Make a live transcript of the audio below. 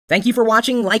Thank you for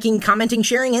watching, liking, commenting,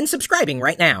 sharing, and subscribing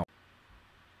right now.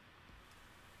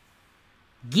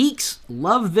 Geeks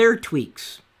love their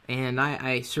tweaks, and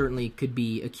I certainly could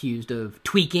be accused of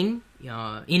tweaking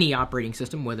any operating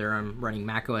system, whether I'm running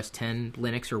Mac OS X,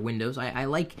 Linux, or Windows. I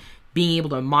like being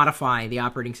able to modify the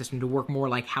operating system to work more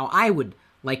like how I would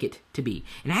like it to be.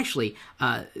 And actually,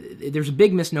 there's a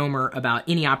big misnomer about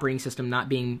any operating system not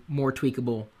being more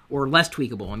tweakable or less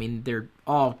tweakable. I mean, they're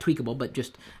all tweakable, but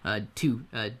just to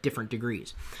different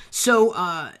degrees. So,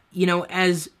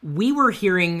 as we were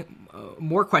hearing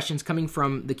more questions coming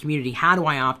from the community, how do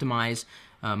I optimize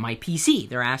my PC?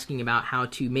 They're asking about how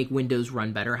to make Windows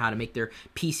run better, how to make their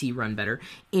PC run better.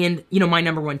 And, my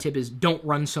number one tip is don't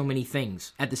run so many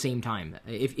things at the same time.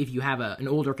 If you have an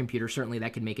older computer, certainly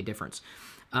that could make a difference.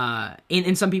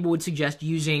 And some people would suggest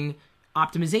using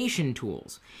optimization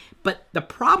tools. But the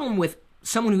problem with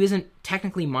someone who isn't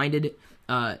technically minded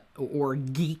or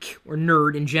geek or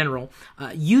nerd in general,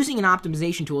 using an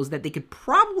optimization tool is that they could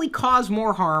probably cause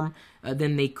more harm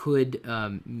than they could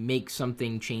make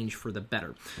something change for the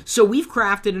better. So we've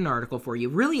crafted an article for you,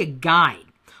 really a guide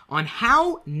on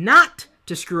how not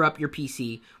to screw up your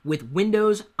PC with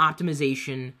Windows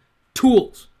optimization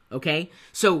tools, okay?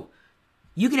 So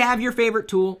you could have your favorite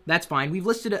tool, that's fine. We've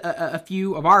listed a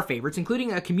few of our favorites,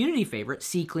 including a community favorite,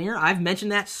 CCleaner. I've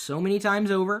mentioned that so many times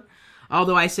over.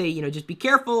 Although I say, just be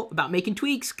careful about making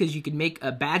tweaks because you can make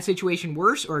a bad situation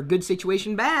worse or a good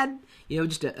situation bad.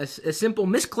 Just a simple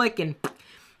misclick and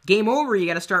game over. You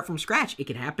got to start from scratch. It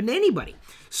can happen to anybody.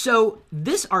 So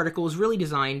this article is really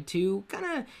designed to kind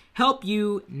of help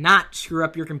you not screw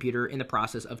up your computer in the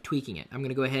process of tweaking it. I'm going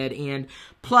to go ahead and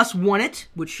 +1 it,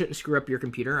 which shouldn't screw up your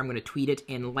computer. I'm going to tweet it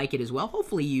and like it as well.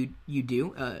 Hopefully you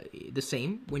do the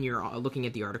same when you're looking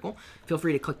at the article. Feel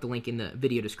free to click the link in the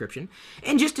video description.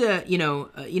 And just to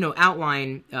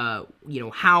outline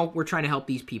how we're trying to help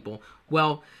these people.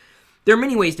 Well, there are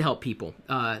many ways to help people.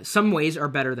 Some ways are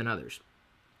better than others.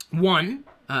 One,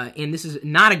 and this is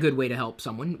not a good way to help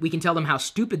someone, we can tell them how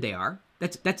stupid they are.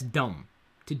 That's dumb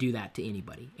to do that to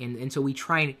anybody. And so we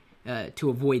try to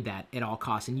avoid that at all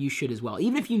costs, and you should as well.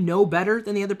 Even if you know better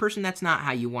than the other person, that's not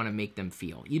how you want to make them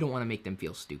feel. You don't want to make them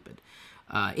feel stupid.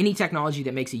 Any technology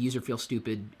that makes a user feel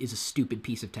stupid is a stupid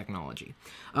piece of technology.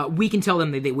 We can tell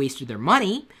them that they wasted their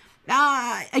money.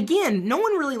 Again, no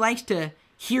one really likes to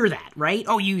hear that, right?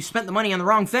 Oh, you spent the money on the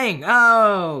wrong thing.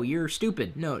 Oh, you're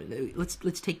stupid. No,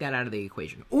 let's take that out of the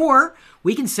equation. Or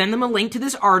we can send them a link to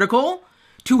this article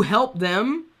to help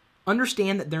them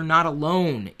understand that they're not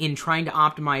alone in trying to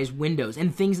optimize Windows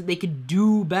and things that they could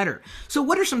do better. So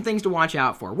what are some things to watch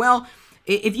out for? Well,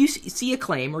 if you see a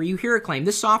claim or you hear a claim,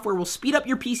 this software will speed up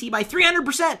your PC by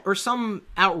 300% or some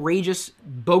outrageous,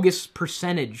 bogus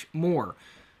percentage more.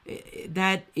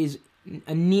 That is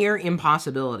a near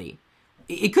impossibility.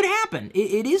 It could happen.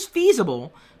 It is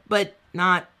feasible, but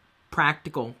not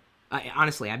practical.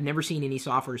 Honestly, I've never seen any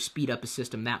software speed up a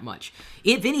system that much.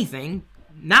 If anything,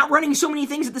 not running so many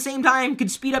things at the same time could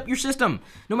speed up your system,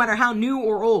 no matter how new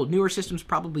or old. Newer systems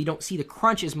probably don't see the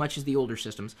crunch as much as the older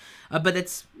systems, but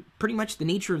that's pretty much the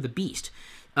nature of the beast.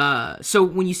 So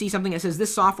when you see something that says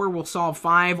this software will solve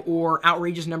 5 or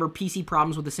outrageous number of PC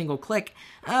problems with a single click,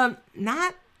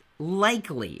 not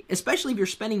likely, especially if you're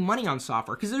spending money on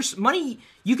software, because there's money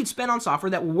you could spend on software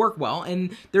that will work well,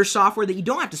 and there's software that you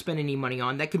don't have to spend any money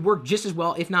on that could work just as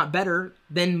well, if not better,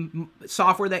 than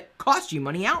software that costs you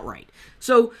money outright.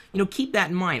 So, keep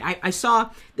that in mind. I saw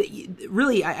that,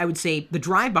 really, I would say the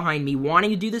drive behind me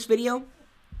wanting to do this video.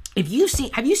 Have you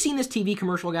seen this TV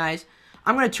commercial, guys?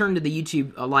 I'm going to turn to the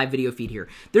YouTube live video feed here.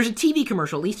 There's a TV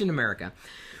commercial, at least in America,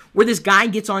 where this guy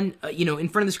gets on, in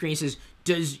front of the screen and says,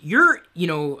 does your,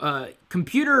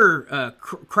 computer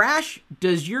crash?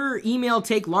 Does your email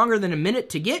take longer than a minute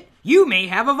to get? You may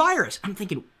have a virus. I'm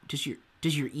thinking, does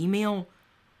your email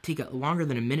take longer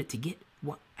than a minute to get?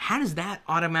 What? How does that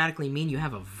automatically mean you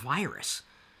have a virus?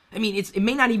 I mean, it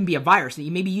may not even be a virus.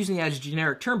 You may be using that as a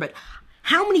generic term, but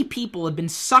how many people have been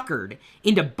suckered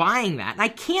into buying that? And I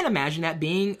can't imagine that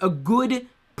being a good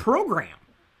program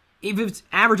if it's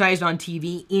advertised on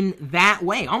TV in that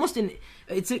way.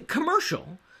 It's a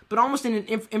commercial, but almost in an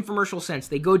infomercial sense.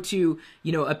 They go to,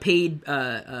 a paid,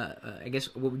 I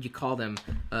guess, what would you call them?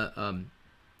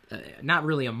 Not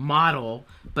really a model,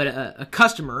 but a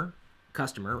customer,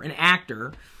 an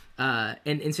actor,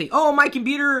 and say, oh, my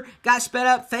computer got sped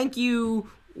up, thank you,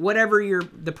 whatever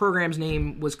the program's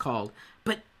name was called.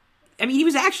 But, I mean, he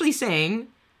was actually saying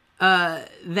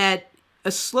that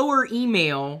a slower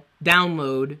email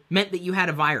download meant that you had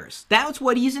a virus. That's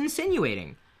what he's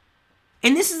insinuating.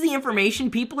 And this is the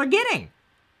information people are getting.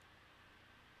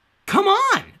 Come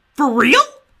on. For real?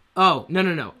 Oh,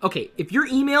 no. Okay, if your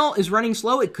email is running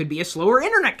slow, it could be a slower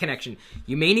internet connection.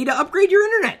 You may need to upgrade your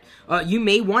internet. You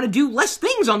may want to do less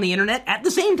things on the internet at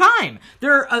the same time.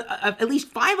 There are at least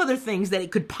 5 other things that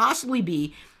it could possibly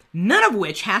be, none of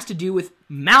which has to do with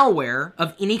malware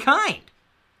of any kind.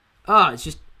 It's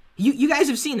just, you guys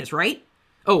have seen this, right?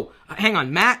 Oh, hang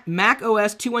on. Mac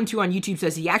OS 212 on YouTube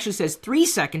says he actually says 3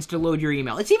 seconds to load your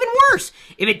email. It's even worse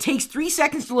if it takes 3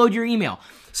 seconds to load your email.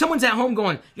 Someone's at home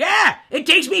going, yeah, it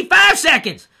takes me 5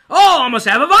 seconds. Oh, I must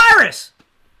have a virus.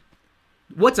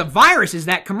 What's a virus is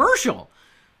that commercial.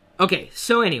 Okay,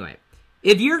 so anyway,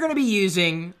 if you're going to be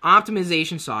using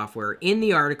optimization software, in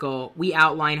the article, we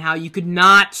outline how you could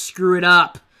not screw it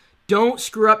up. Don't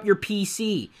screw up your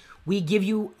PC. We give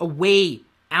you a way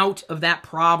out of that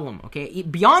problem, okay?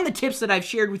 Beyond the tips that I've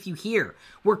shared with you here,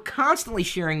 we're constantly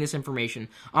sharing this information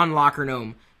on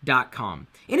LockerGnome.com.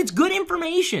 And it's good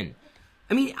information.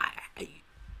 I mean,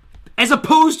 as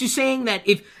opposed to saying that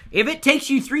if it takes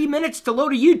you 3 minutes to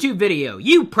load a YouTube video,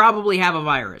 you probably have a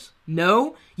virus.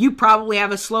 No, you probably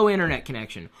have a slow internet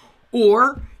connection.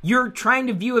 Or you're trying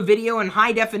to view a video in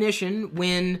high definition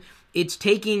when it's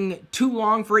taking too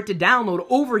long for it to download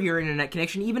over your internet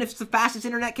connection, even if it's the fastest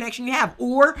internet connection you have.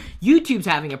 Or YouTube's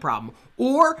having a problem.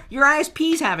 Or your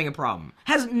ISP's having a problem.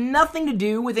 Has nothing to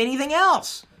do with anything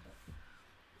else.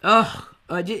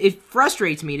 It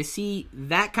frustrates me to see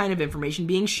that kind of information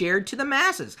being shared to the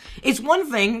masses. It's one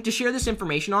thing to share this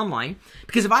information online,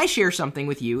 because if I share something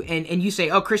with you and you say,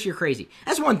 oh, Chris, you're crazy,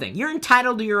 that's one thing. You're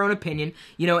entitled to your own opinion,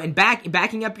 and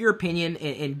backing up your opinion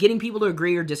and getting people to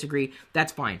agree or disagree,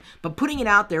 that's fine. But putting it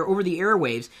out there over the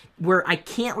airwaves where I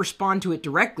can't respond to it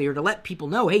directly or to let people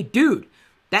know, hey, dude,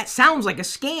 that sounds like a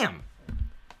scam.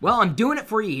 Well, I'm doing it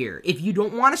for you here. If you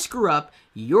don't want to screw up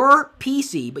your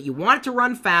PC, but you want it to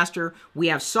run faster, we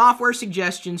have software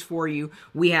suggestions for you.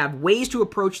 We have ways to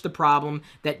approach the problem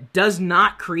that does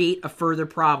not create a further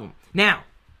problem. Now,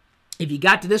 if you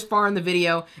got to this far in the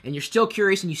video and you're still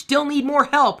curious and you still need more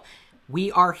help,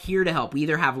 we are here to help. We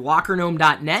either have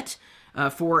lockergnome.net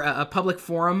for a public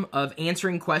forum of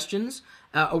answering questions,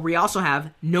 or we also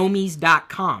have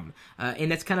gnomies.com,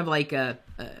 and that's kind of like a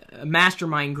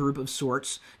mastermind group of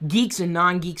sorts, geeks and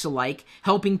non-geeks alike,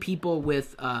 helping people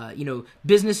with,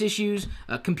 business issues,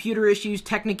 computer issues,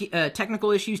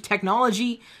 technical issues,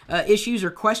 technology issues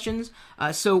or questions.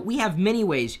 So we have many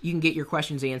ways you can get your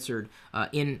questions answered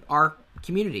in our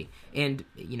community, and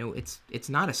it's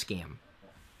not a scam.